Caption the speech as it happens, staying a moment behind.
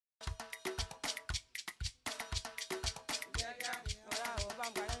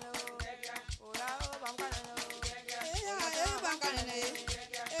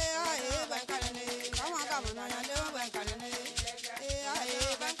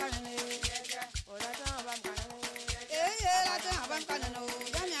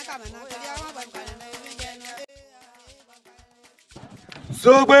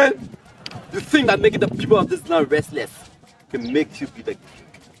So, man, you think that making the people of this land restless can make you be the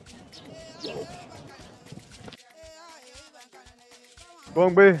king?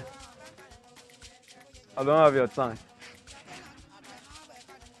 Bongbe, I don't have your time.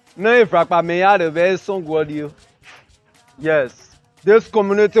 No, if I may add a very song word you. Yes, this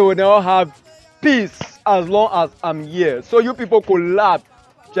community will never have peace as long as I'm here. So you people could laugh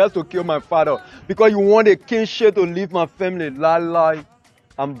just to kill my father because you want a kingship to leave my family. Lie.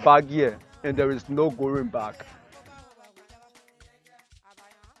 I'm back here and there is no going back.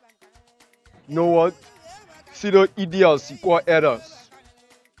 You know what? See those idiots equal errors.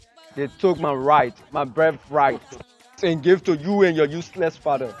 They took my right, my birthright, and gave to you and your useless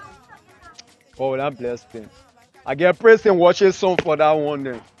father. Oh, that blessed thing. I get praise and watch a song for that one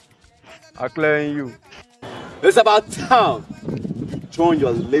then. I'm clearing you. It's about time you join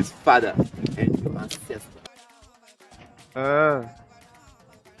your late father and your ancestor.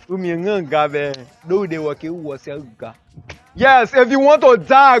 Yes, if you want to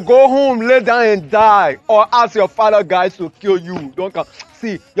die, go home, lay down and die. Or ask your father guys to kill you. Don't come.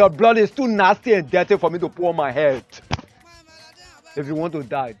 See, your blood is too nasty and dirty for me to pour on my head. If you want to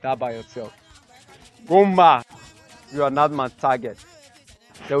die, die by yourself. Goma, you are not my target.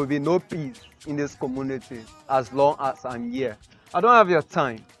 There will be no peace in this community as long as I'm here. I don't have your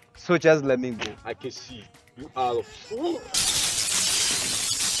time, so just let me go. I can see you are a fool.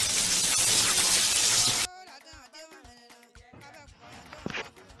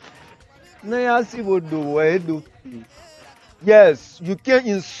 Yes, you can't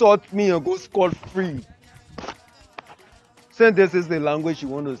insult me and go scot-free. Since this is the language you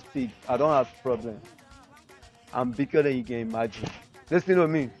want to speak, I don't have problem. I'm bigger than you can imagine. Listen to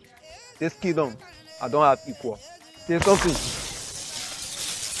me. This kingdom, I don't have equal. Say something.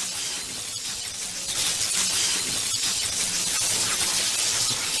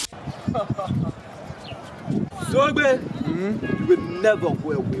 So, man, you will never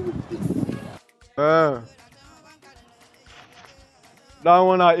go away with this. That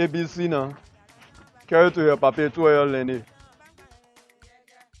one at ABC now. Carry to your papa to your Lenny.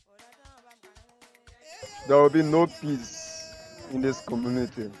 There will be no peace in this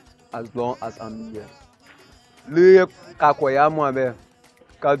community as long as I'm here. Liye kakoyamu abe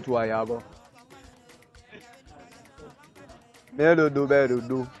kadwa yabo.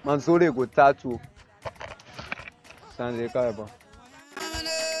 Bedo. Mansole go tattoo. Sanze kaiba.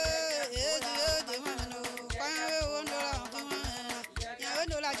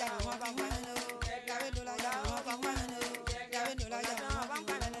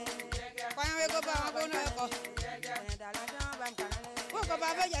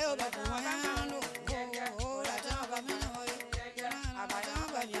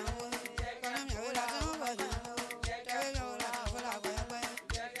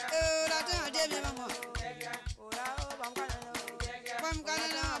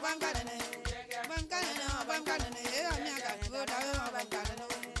 I'm